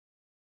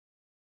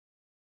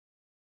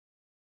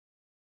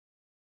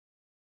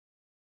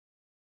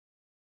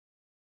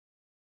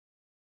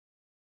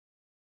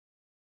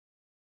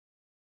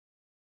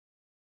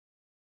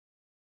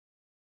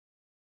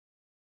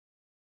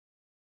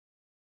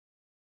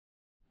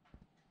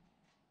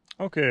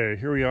Okay,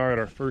 here we are at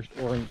our first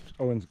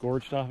Owens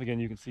Gorge stop. Again,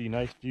 you can see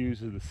nice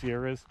views of the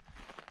Sierras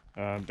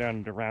down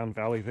into Long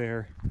Valley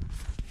there,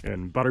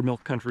 and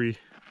buttermilk country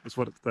is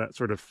what that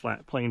sort of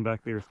flat plain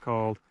back there is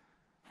called,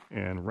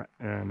 and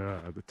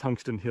the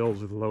tungsten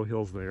hills or the low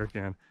hills there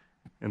again,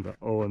 and the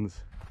Owens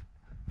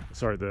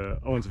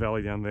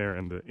Valley down there,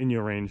 and the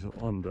Inyo Range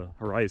on the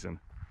horizon.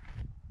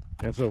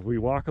 And so if we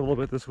walk a little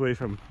bit this way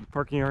from the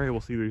parking area, we'll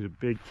see there's a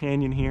big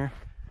canyon here.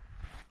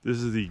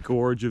 This is the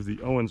gorge of the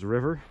Owens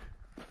River.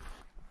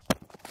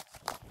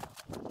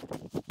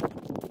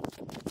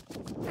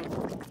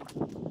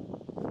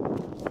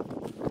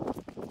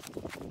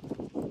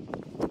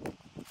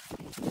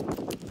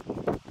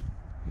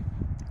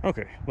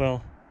 Okay,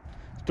 well,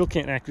 still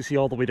can't actually see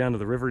all the way down to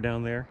the river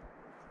down there,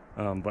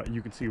 but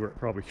you can see where it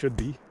probably should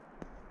be.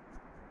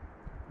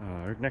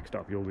 Next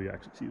stop, you'll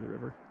actually see the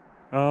river.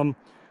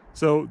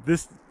 So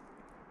this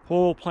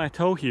whole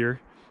plateau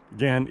here,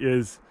 again,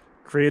 is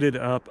created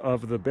up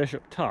of the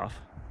Bishop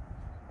Tuff,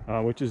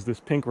 which is this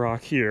pink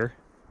rock here.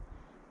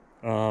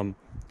 And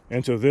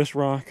so this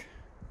rock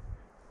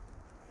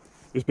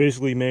is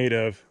basically made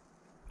of,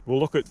 we'll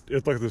look at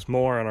this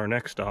more on our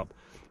next stop,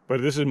 but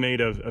this is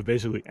made of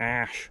basically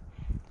ash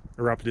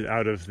erupted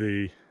out of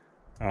the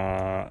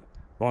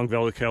Long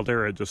Valley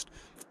Caldera, just,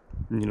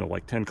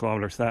 like 10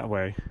 kilometers that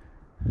way.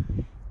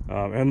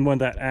 And when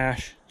that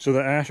ash, so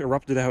the ash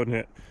erupted out and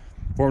it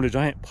formed a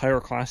giant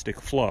pyroclastic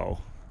flow.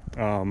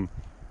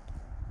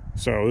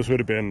 So this would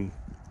have been,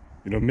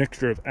 a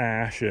mixture of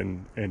ash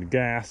and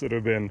gas that would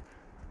have been,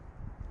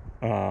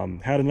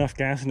 had enough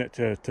gas in it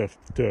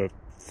to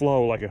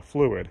flow like a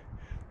fluid.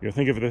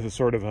 Think of this as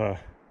sort of a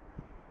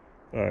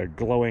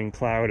glowing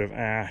cloud of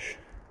ash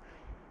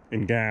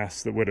and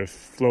gas that would have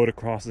flowed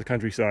across the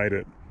countryside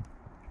at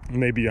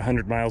maybe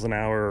 100 miles an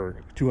hour or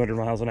 200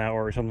 miles an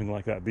hour or something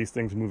like that. These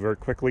things move very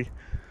quickly.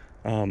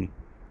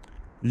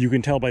 You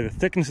can tell by the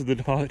thickness of the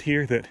deposit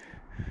here that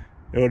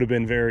it would have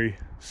been very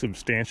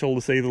substantial,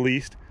 to say the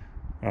least.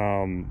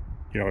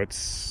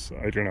 It's,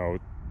 I don't know, a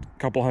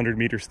couple 100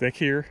 meters thick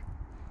here.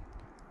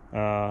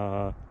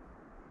 And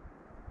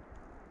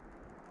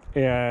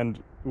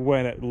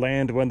when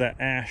that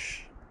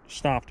ash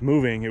stopped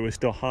moving, it was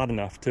still hot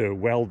enough to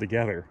weld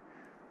together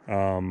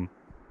into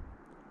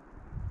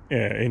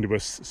a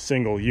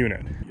single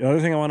unit. The other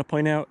thing I want to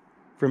point out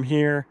from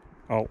here,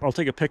 I'll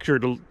take a picture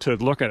to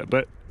look at it,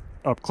 but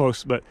up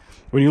close. But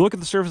when you look at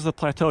the surface of the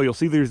plateau, you'll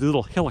see there's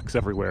little hillocks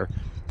everywhere,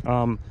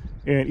 and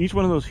each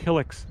one of those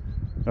hillocks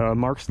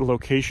marks the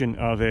location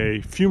of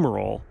a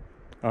fumarole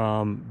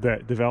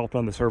that developed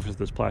on the surface of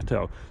this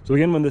plateau. So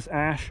again, when this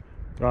ash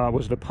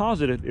was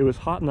deposited, it was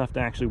hot enough to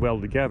actually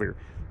weld together,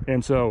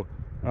 and so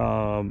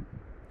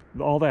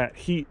all that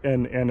heat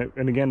and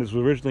again, this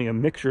was originally a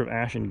mixture of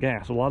ash and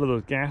gas. A lot of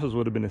those gases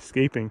would have been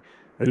escaping.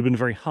 It had been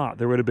very hot.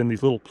 There would have been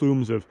these little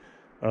plumes of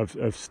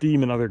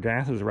steam and other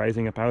gases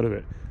rising up out of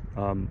it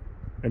and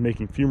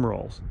making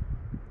fumaroles.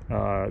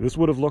 This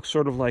would have looked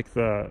sort of like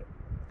a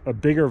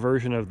bigger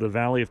version of the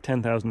Valley of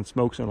 10,000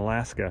 Smokes in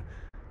Alaska,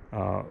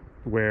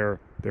 where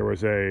there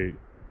was a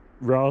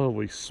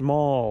relatively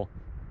small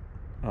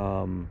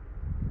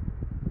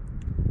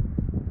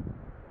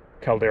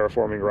caldera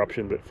forming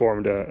eruption that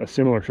formed a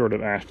similar sort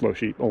of ash flow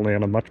sheet, only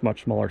on a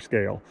much smaller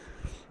scale,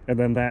 and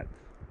then that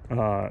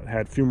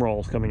had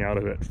fumaroles coming out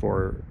of it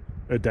for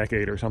a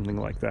decade or something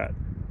like that.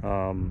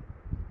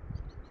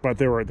 But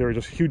there were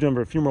just a huge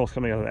number of fumaroles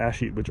coming out of the ash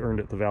sheet, which earned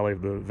it the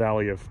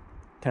Valley of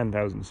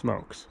 10,000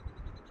 Smokes.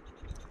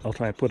 I'll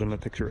try and put in a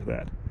picture of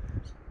that.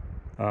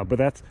 But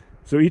that's,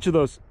 so each of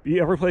those,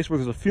 every place where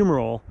there's a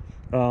fumarole,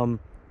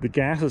 the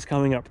gases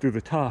coming up through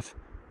the tuff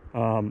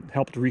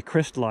helped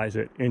recrystallize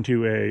it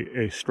into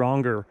a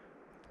stronger,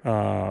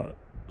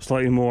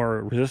 slightly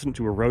more resistant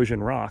to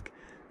erosion rock.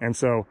 And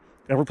so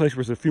every place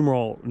where there's a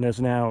fumarole is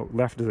now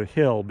left as a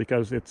hill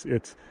because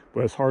it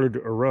was harder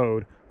to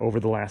erode over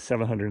the last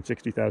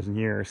 760,000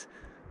 years,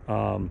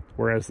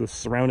 whereas the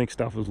surrounding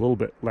stuff was a little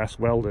bit less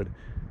welded.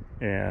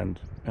 And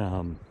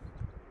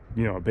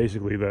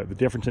basically the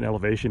difference in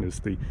elevation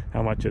is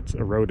how much it's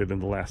eroded in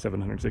the last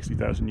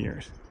 760,000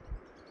 years,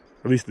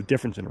 or at least the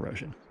difference in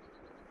erosion.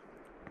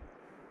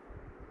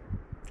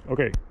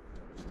 Okay.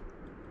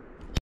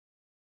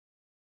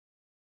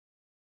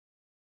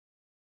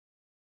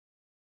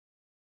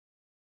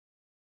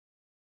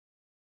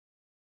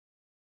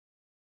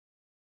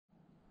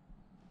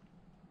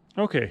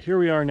 Okay, here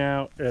we are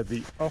now at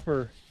the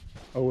upper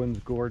Owens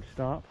Gorge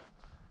stop,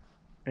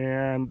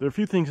 and there are a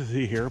few things to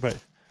see here, but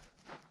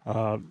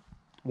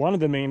one of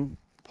the main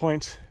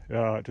points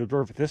to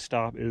observe at this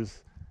stop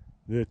is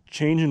the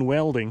change in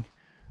welding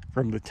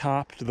from the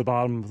top to the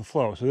bottom of the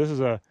flow. So this is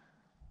I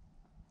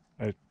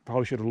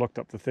probably should have looked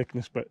up the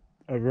thickness, but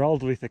a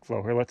relatively thick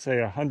flow here, let's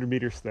say 100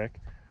 meters thick.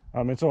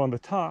 And so on the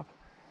top,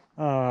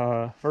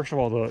 first of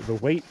all, the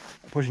weight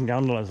pushing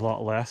down on it is a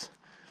lot less.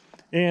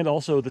 And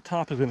also the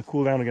top is going to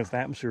cool down against the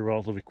atmosphere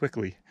relatively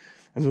quickly.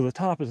 And so the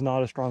top is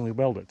not as strongly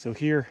welded. So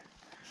here,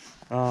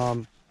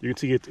 you can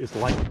see it's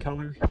light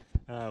color.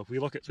 If we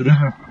look at, so this is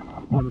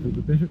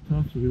the Bishop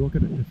Tuff, so we look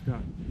at it, it's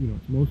got, you know,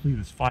 it's mostly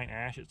this fine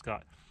ash, it's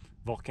got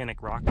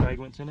volcanic rock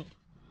fragments in it.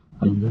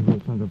 There's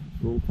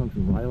little chunks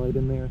of rhyolite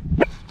in there.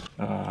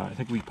 I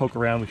think we poke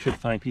around, we should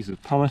find pieces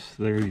of pumice.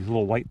 There are these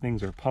little white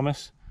things are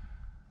pumice,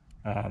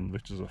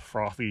 which is a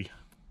frothy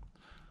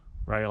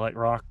rhyolite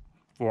rock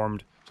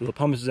formed. So the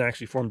pumice is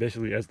actually formed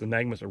basically as the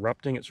magma is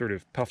erupting. It sort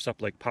of puffs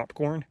up like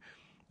popcorn.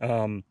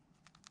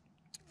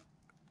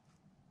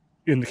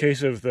 In the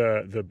case of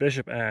the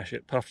Bishop ash,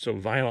 it puffed so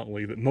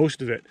violently that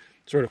most of it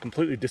sort of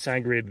completely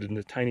disaggregated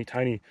into tiny,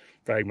 tiny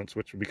fragments,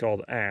 which would be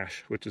called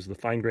ash, which is the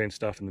fine-grained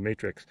stuff in the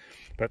matrix.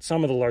 But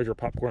some of the larger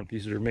popcorn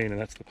pieces remain,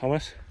 and that's the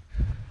pumice.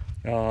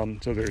 So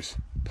there's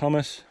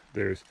pumice,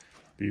 there's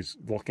these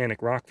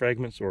volcanic rock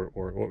fragments, or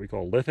what we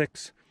call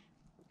lithics.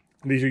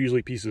 These are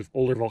usually pieces of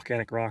older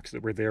volcanic rocks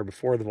that were there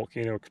before the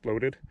volcano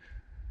exploded.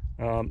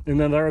 And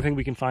then the other thing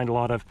we can find a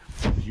lot of,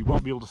 you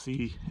won't be able to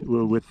see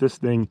with this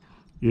thing,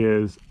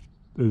 is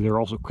there are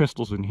also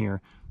crystals in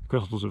here,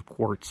 crystals of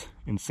quartz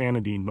and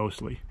sanidine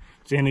mostly.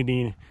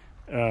 Sanidine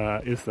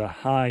is the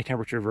high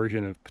temperature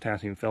version of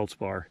potassium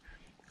feldspar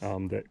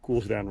that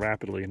cools down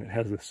rapidly, and it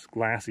has this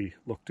glassy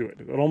look to it.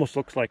 It almost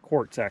looks like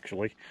quartz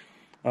actually,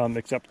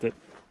 except that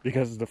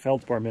because it's the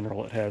feldspar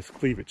mineral, it has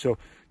cleavage. So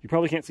you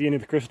probably can't see any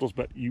of the crystals,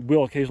 but you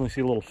will occasionally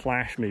see a little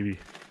flash maybe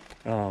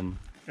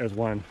as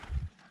one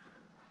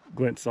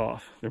glints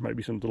off. There might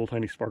be some little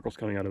tiny sparkles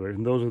coming out of there,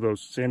 and those are those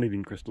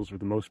sanidine crystals for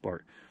the most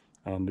part.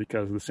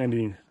 Because the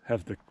sanidine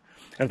have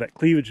that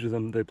cleavage to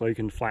them, they play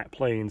in flat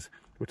planes,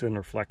 which then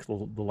reflects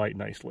the light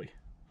nicely.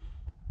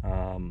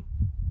 And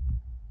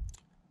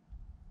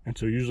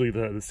so usually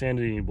the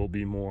sanidine will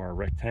be more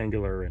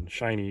rectangular and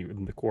shiny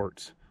than the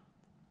quartz,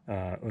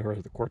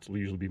 whereas the quartz will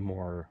usually be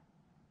more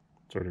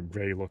sort of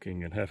gray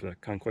looking and have a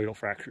conchoidal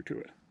fracture to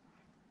it.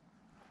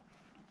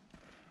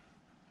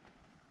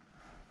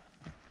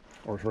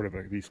 Or sort of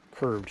these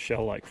curved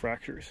shell-like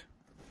fractures.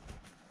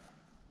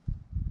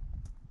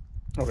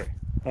 Okay,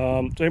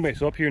 so anyway,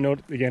 so up here,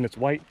 note again, it's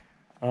white.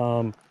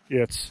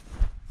 It's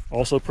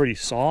also pretty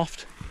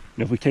soft.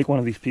 And if we take one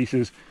of these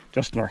pieces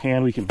just in our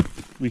hand, we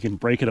can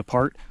break it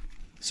apart.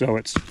 So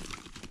it's,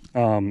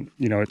 you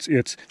know,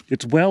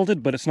 it's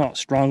welded, but it's not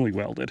strongly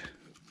welded.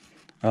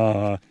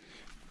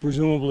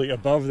 Presumably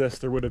above this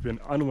there would have been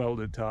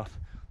unwelded tuff,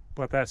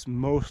 but that's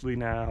mostly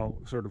now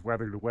sort of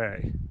weathered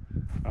away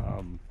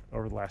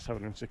over the last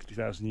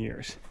 160,000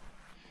 years.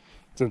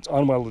 Since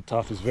unwelded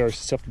tuff is very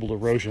susceptible to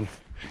erosion,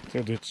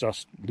 since it's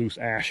just loose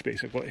ash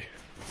basically.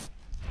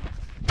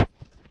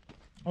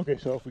 Okay,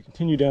 so if we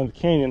continue down the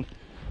canyon,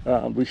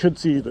 we should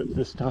see that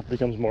this tuff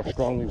becomes more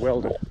strongly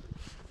welded.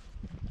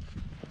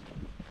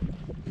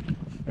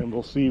 And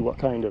we'll see what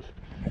kind of...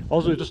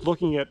 Also, just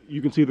looking at,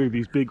 you can see there are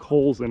these big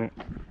holes in it.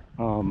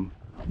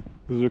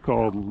 Those are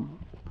called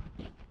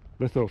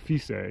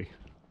lithophysae.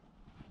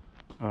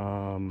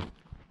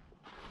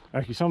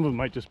 Actually, some of them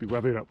might just be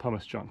weathered out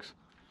pumice chunks,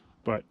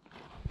 but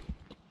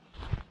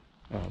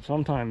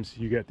sometimes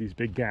you get these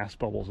big gas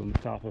bubbles in the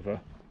top of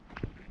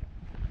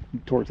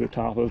towards the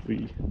top of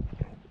the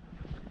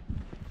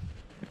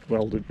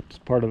welded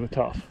part of the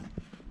tuff.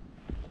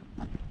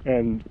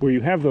 And where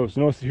you have those,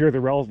 notice here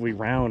they're relatively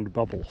round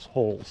bubbles,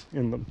 holes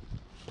in them.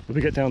 As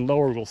we get down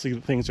lower, we'll see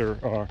that things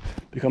are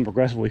become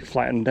progressively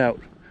flattened out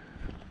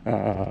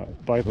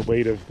by the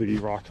weight of the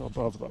rocks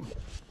above them.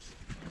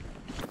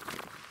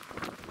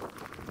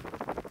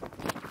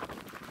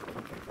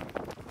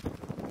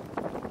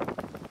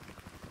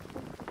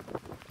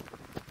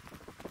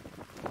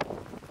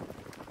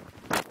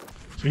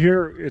 So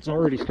here it's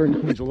already starting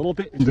to change a little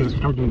bit, and it's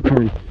starting to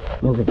turn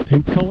more of a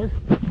pink color.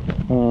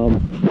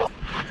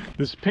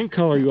 This pink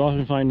color you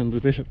often find in the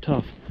Bishop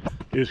Tuff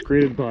is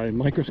created by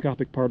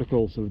microscopic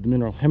particles of the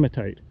mineral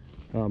hematite,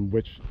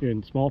 which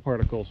in small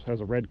particles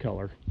has a red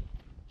color.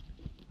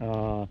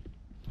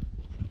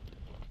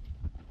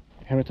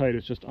 Hematite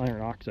is just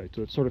iron oxide,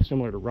 so it's sort of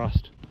similar to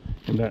rust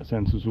in that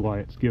sense, is why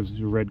it gives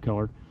you a red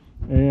color.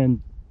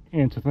 And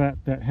so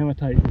that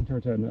hematite, it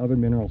turns out, and other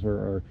minerals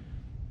are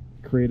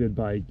created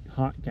by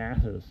hot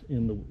gases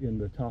in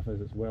the tuff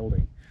as it's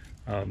welding.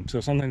 So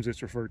sometimes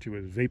it's referred to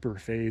as vapor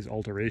phase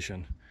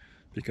alteration,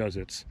 because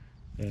it's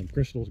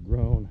crystals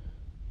grown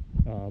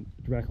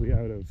directly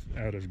out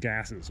of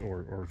gases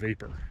or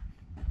vapor.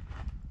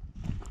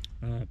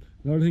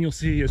 Another thing you'll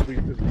see as we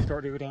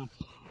start to go down,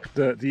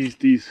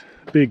 these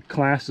big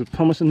classes of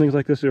pumice and things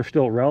like this are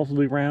still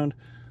relatively round.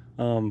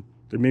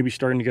 They're maybe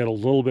starting to get a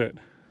little bit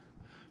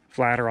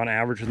flatter on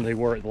average than they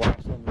were at the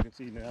last one. You can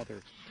see now they're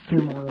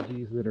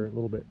fumaroles that are a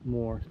little bit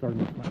more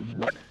starting to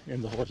flatten out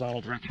in the horizontal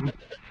direction,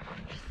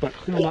 but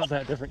still not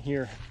that different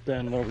here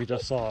than what we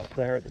just saw up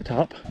there at the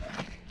top.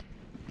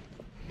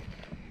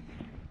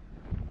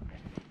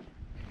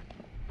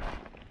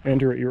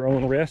 Enter at your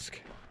own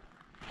risk.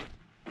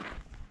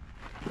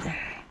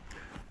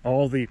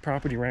 All the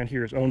property around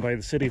here is owned by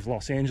the city of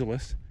Los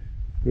Angeles,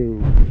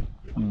 who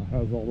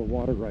has all the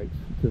water rights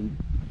to,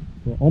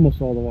 well,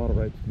 almost all the water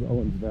rights to the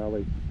Owens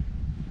Valley.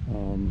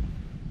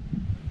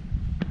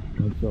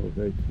 And so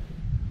they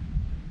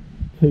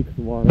take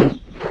the water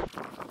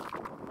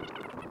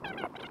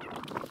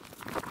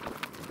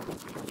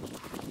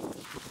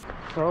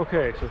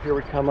Okay, so here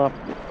we come up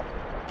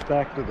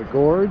back to the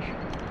gorge.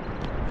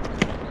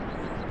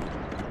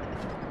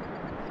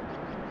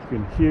 You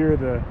can hear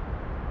the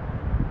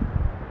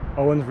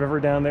Owens River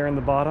down there in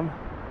the bottom.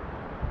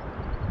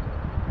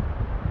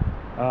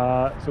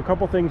 So a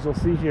couple things you'll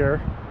see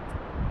here.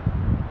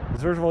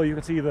 First of all, you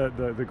can see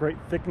the great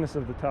thickness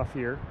of the tuff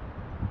here.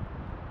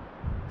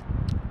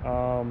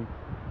 And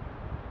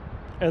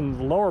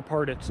the lower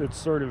part, it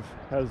sort of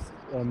has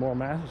a more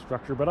massive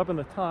structure, but up in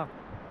the top,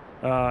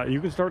 you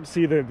can start to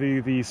see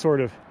the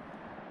sort of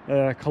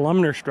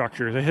columnar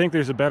structures. I think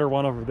there's a better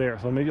one over there,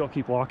 so maybe I'll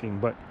keep walking.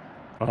 But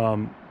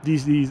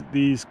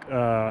these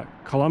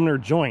columnar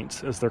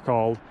joints, as they're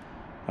called,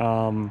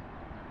 you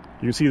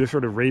can see they're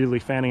sort of radially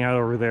fanning out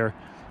over there,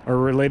 are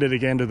related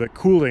again to the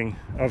cooling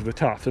of the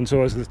tuff. And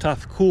so as the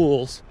tuff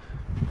cools,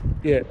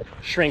 it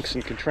shrinks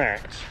and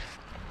contracts.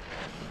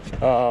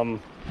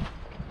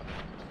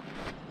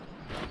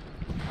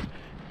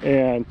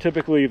 And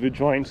typically the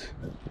joints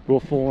will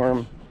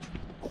form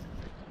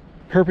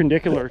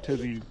perpendicular to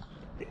the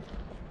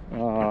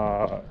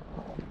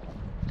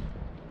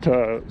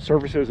to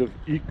surfaces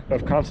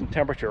of constant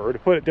temperature, or to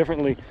put it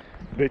differently,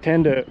 they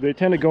tend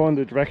to go in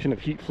the direction of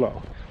heat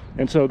flow.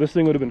 And so this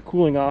thing would have been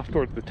cooling off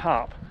towards the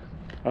top,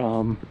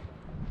 and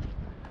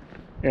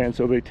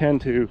so they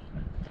tend to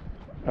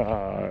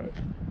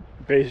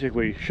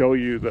basically show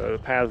you the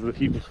paths that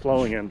heat was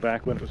flowing in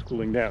back when it was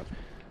cooling down.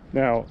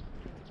 Now,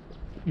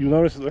 you'll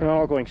notice that they're not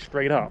all going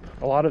straight up.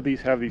 A lot of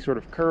these have these sort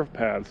of curved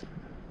paths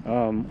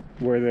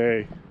where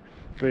they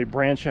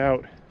branch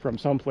out from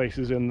some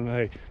places and then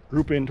they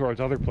group in towards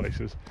other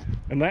places.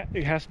 And that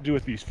it has to do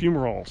with these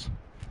fumaroles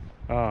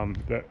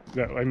that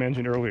I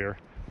mentioned earlier.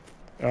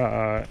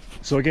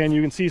 So again,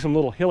 you can see some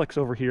little hillocks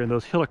over here, and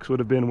those hillocks would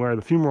have been where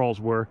the fumaroles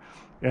were,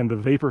 and the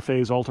vapor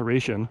phase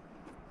alteration,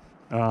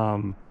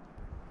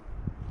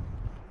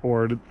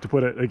 or to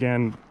put it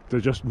again, they're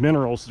just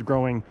minerals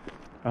growing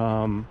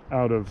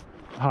out of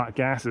hot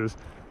gases,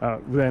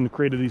 then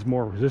created these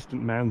more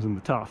resistant mounds in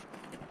the tuff.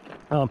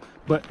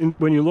 But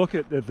when you look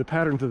at the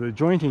patterns of the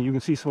jointing, you can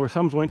see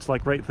some joints,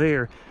 like right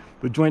there,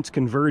 the joints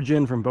converge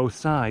in from both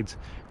sides,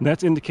 and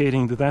that's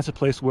indicating that that's a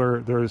place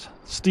where there's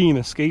steam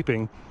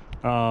escaping,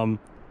 and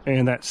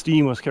that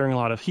steam was carrying a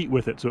lot of heat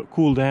with it, so it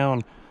cooled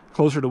down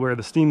closer to where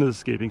the steam is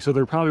escaping. So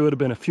there probably would have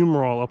been a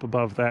fumarole up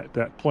above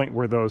that point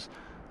where those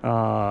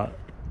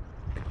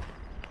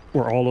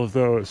where all of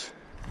those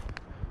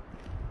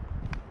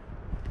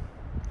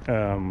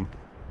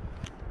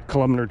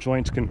columnar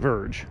joints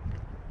converge.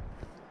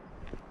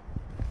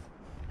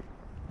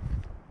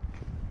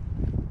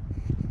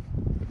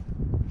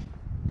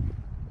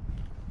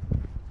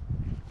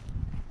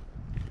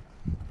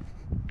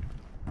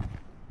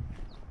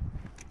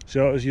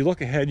 So as you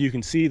look ahead, you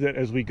can see that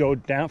as we go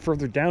down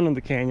further down in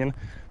the canyon,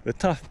 the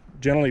tuff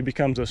generally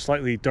becomes a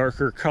slightly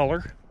darker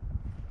color.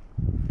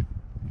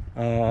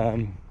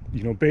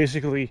 You know,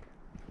 basically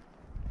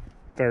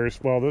there's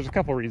a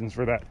couple reasons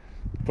for that,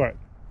 but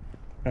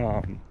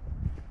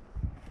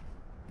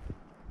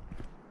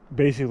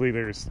basically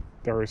there's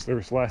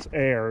less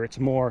air, it's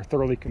more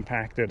thoroughly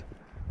compacted.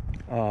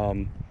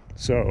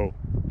 So,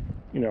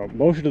 you know,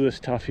 most of this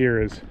tuff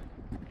here is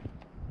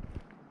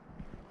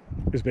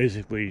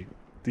basically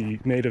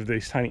made of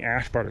these tiny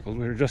ash particles.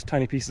 They're just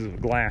tiny pieces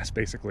of glass,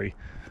 basically.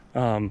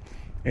 And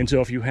so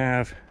if you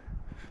have,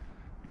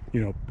 you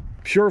know,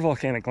 pure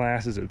volcanic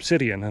glass is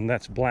obsidian, and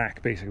that's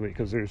black, basically,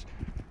 because there's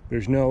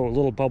no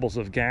little bubbles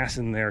of gas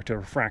in there to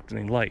refract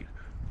any light.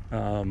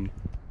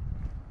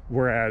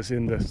 Whereas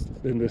in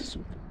this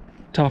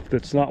tuff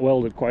that's not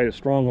welded quite as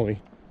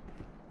strongly,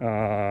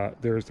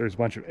 there's a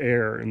bunch of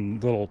air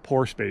and little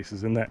pore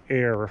spaces, and that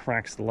air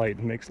refracts the light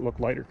and makes it look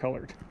lighter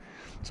colored.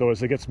 So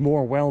as it gets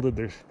more welded,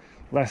 there's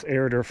less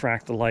air to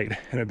refract the light,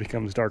 and it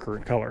becomes darker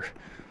in color.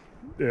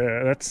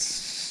 That's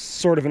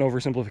sort of an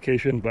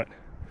oversimplification, but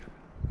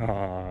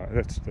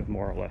that's the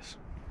more or less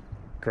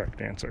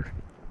correct answer.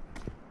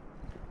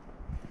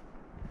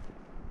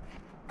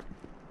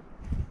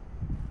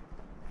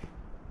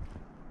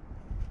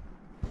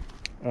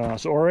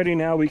 So already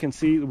now we can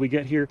see that we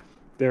get here,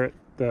 the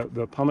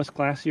pumice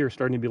clasts here are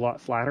starting to be a lot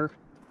flatter.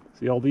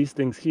 See, all these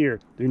things here,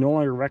 they're no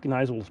longer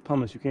recognizable as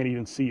pumice. You can't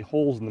even see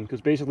holes in them,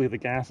 because basically the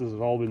gases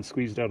have all been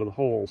squeezed out of the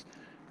holes,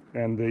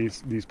 and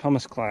these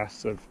pumice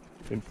clasts have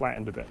been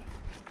flattened a bit.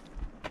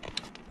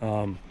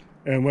 And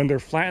when they're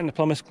flattened, the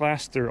pumice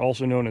clasts, they're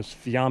also known as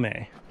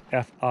fiamme,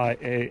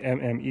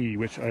 F-I-A-M-M-E,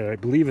 which I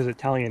believe is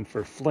Italian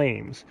for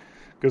flames,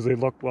 because they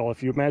look, well,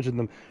 if you imagine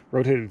them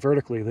rotated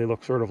vertically, they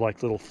look sort of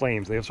like little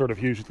flames. They have sort of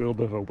usually a little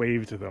bit of a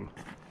wave to them.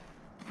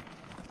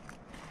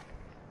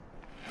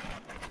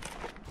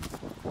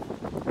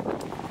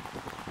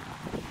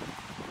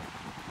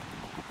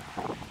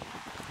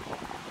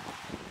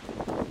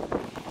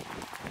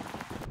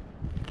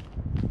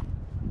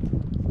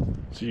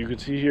 So you can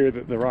see here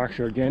that the rocks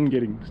are again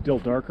getting still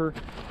darker.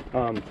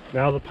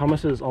 Now the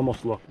pumices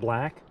almost look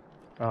black,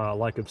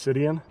 like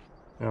obsidian,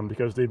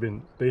 because they've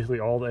been, basically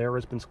all the air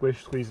has been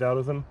squeezed out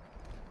of them.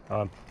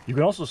 You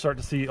can also start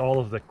to see all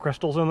of the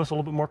crystals in this a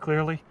little bit more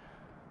clearly.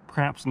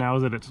 perhaps now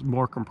that it's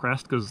more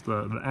compressed, because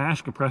the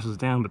ash compresses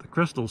down, but the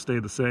crystals stay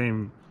the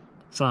same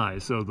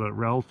size, so the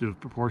relative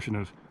proportion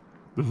of,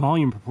 the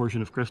volume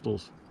proportion of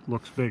crystals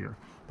looks bigger.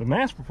 The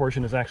mass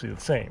proportion is actually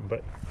the same,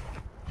 but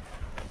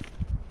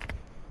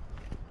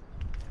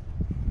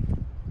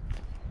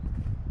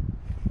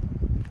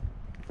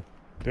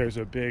there's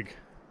a big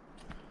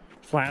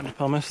flattened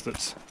pumice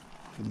that's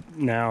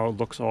now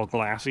looks all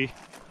glassy,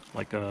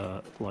 like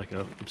a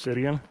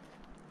obsidian.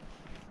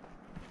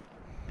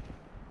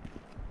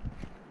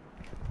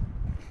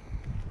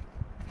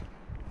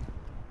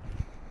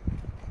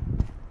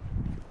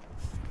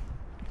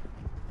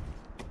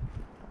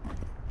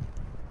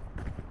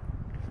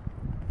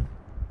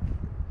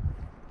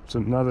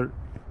 Some another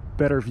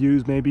better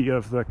views maybe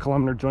of the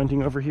columnar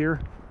jointing over here.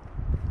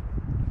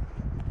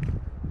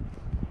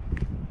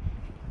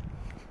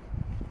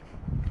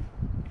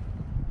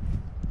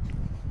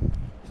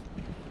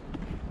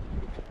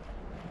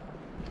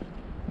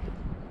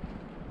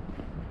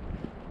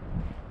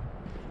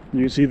 You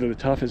can see that the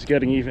tuff is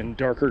getting even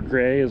darker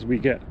gray as we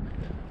get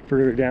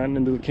further down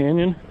into the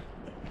canyon.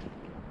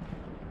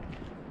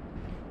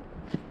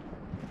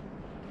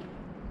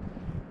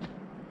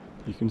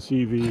 You can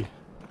see the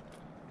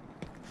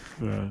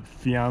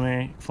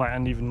fiamme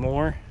flattened even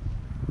more.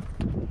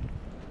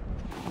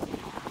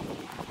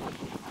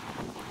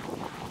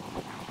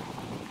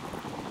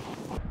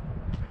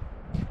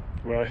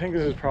 Well, I think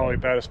this is probably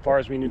about as far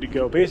as we need to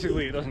go.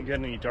 Basically, it doesn't get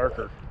any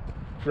darker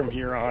from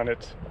here on.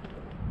 It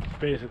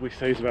basically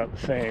stays about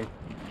the same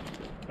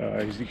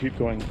as you keep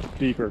going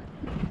deeper.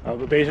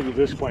 But basically, at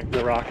this point,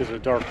 the rock is a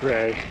dark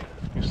gray,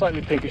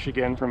 slightly pinkish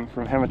again from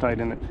hematite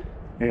in it,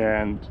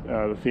 and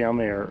the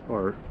fiamme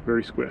are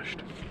very squished.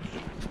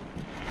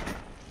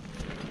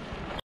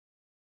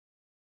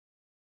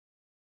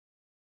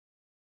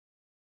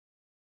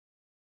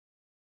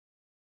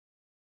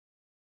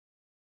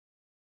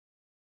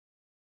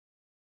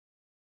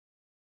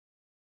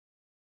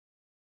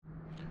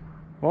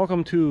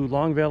 Welcome to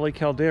Long Valley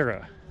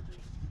Caldera.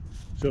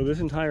 So this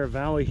entire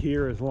valley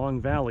here is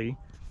Long Valley,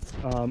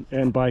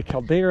 and by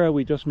caldera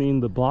we just mean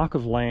the block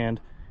of land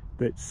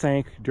that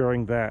sank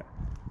during that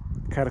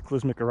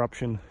cataclysmic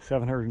eruption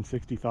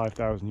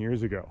 765,000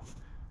 years ago.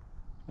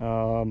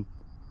 And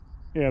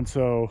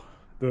so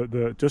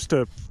just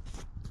to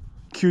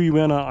cue you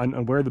in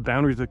on where the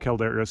boundaries of the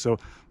caldera is, so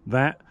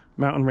that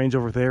mountain range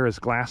over there is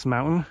Glass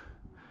Mountain,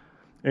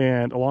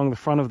 and along the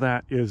front of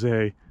that is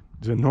a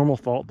normal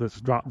fault that's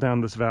dropped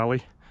down this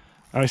valley.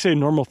 I say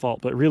normal fault,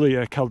 but really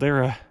a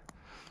caldera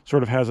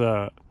sort of has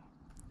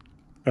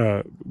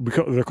they're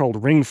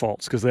called ring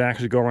faults because they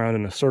actually go around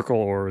in a circle,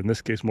 or in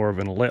this case more of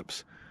an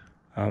ellipse.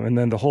 And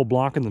then the whole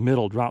block in the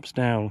middle drops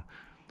down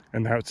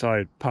and the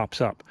outside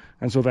pops up.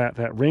 And so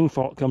that ring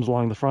fault comes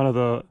along the front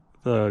of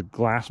the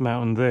Glass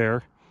Mountain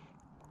there.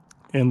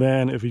 And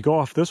then if you go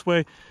off this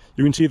way,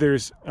 you can see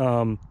there's,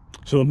 so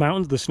the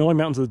mountains, the snowy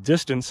mountains of the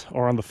distance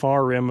are on the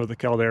far rim of the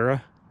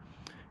caldera.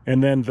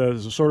 And then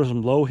there's sort of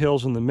some low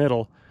hills in the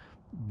middle.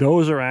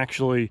 Those are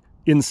actually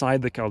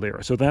inside the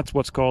caldera. So that's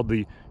what's called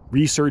the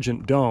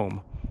resurgent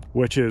dome,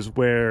 which is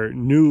where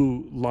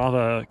new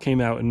lava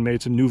came out and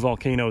made some new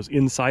volcanoes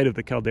inside of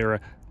the caldera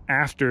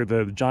after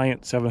the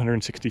giant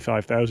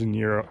 765,000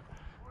 year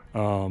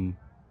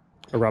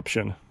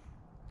eruption.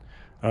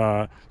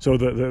 So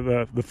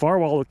the far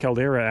wall of the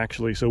caldera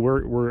actually, so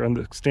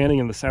we're standing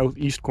in the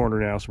southeast corner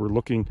now, so we're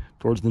looking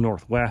towards the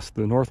northwest.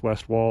 The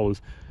northwest wall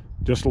is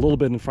just a little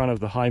bit in front of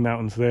the high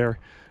mountains there,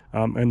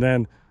 and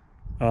then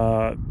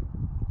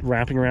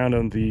wrapping around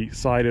on the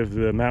side of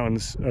the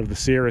mountains of the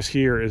Sierras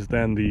here is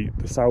then the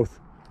south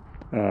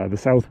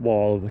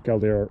wall of the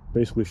caldera.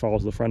 Basically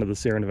follows the front of the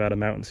Sierra Nevada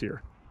mountains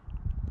here.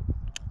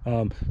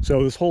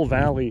 So this whole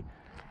valley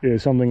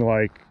is something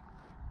like,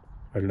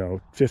 I don't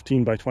know,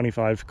 15 by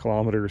 25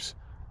 kilometers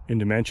in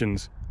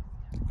dimensions,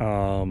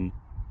 and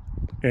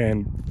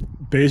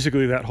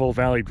basically that whole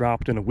valley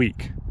dropped in a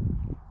week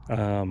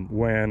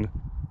when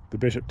the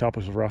Bishop Tuff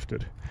was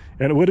erupted.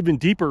 And it would have been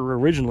deeper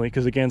originally,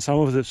 because again, some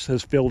of this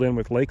has filled in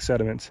with lake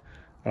sediments.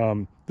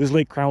 This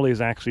Lake Crowley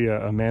is actually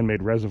a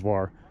man-made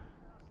reservoir,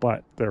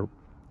 but there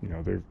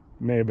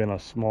may have been a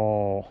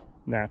small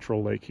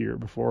natural lake here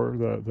before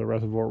the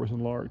reservoir was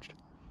enlarged.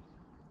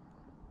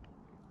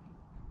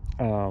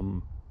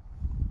 And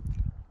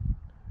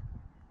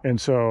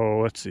so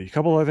let's see, a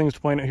couple other things to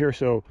point out here.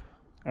 So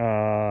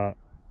the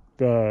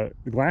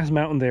Glass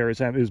Mountain there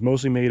is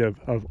mostly made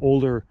of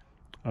older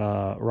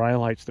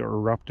rhyolites that were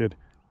erupted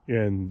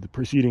in the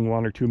preceding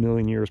 1 or 2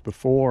 million years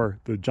before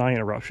the giant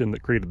eruption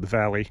that created the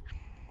valley.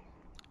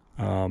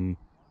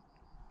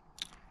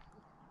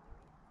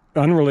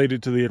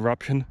 Unrelated to the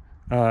eruption,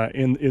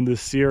 in the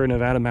Sierra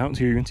Nevada mountains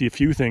here, you can see a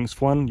few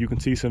things. One, you can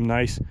see some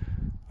nice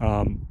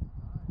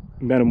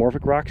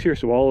metamorphic rocks here.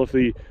 So all of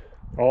the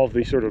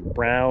sort of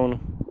brown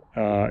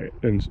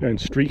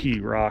and streaky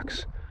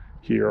rocks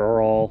here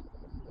are all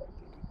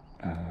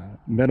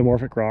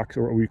metamorphic rocks,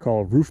 or what we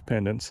call roof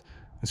pendants.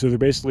 And so they're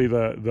basically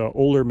the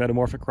older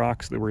metamorphic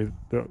rocks that were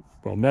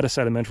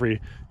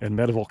metasedimentary and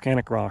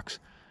metavolcanic rocks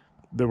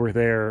that were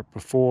there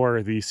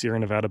before the Sierra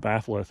Nevada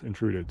batholith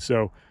intruded.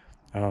 So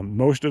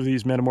most of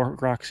these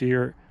metamorphic rocks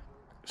here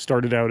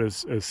started out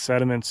as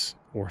sediments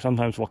or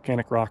sometimes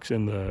volcanic rocks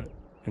in the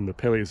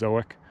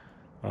Paleozoic,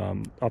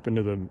 up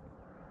into the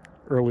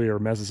earlier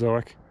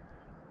Mesozoic.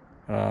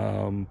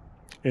 And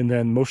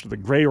then most of the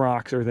gray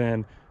rocks are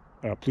then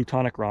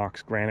plutonic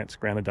rocks, granites,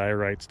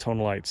 granodiorites,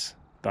 tonalites,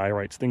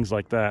 diorites, things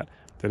like that,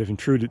 that have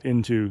intruded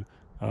into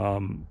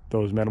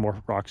those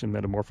metamorphic rocks and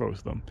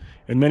metamorphosed them.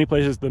 In many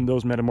places,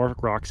 those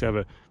metamorphic rocks have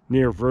a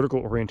near vertical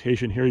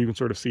orientation. Here you can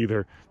sort of see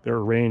they're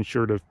arranged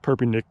sort of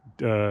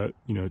perpendicular,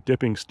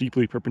 dipping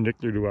steeply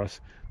perpendicular to us,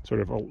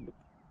 sort of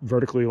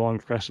vertically along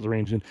the crest of the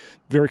range. And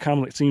very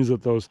commonly it seems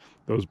that those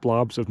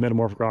blobs of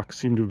metamorphic rocks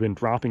seem to have been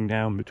dropping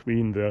down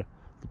between the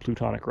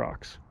plutonic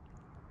rocks.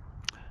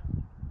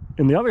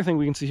 And the other thing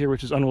we can see here,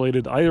 which is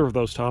unrelated to either of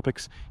those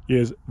topics,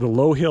 is the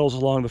low hills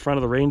along the front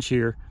of the range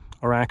here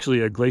are actually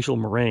a glacial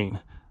moraine.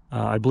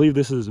 I believe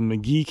this is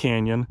McGee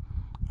Canyon.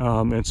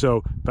 And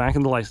so back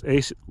in the last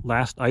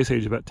ice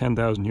age, about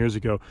 10,000 years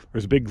ago, there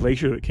was a big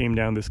glacier that came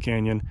down this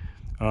canyon,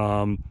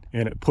 and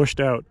it pushed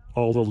out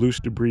all the loose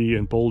debris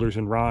and boulders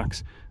and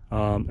rocks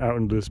out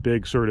into this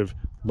big sort of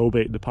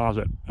lobate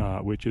deposit,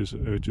 which is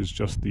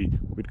just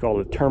we'd call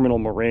it the terminal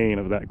moraine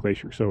of that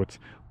glacier. So it's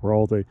where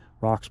all the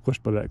rocks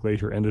pushed by that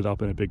glacier ended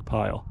up in a big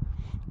pile.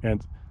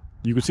 And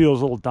you can see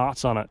those little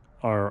dots on it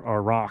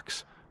are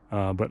rocks,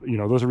 but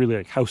those are really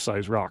like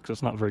house-sized rocks.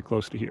 It's not very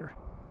close to here.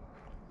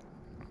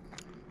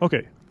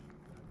 Okay,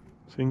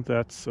 I think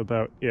that's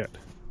about it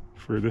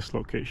for this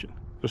location,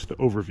 just the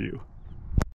overview.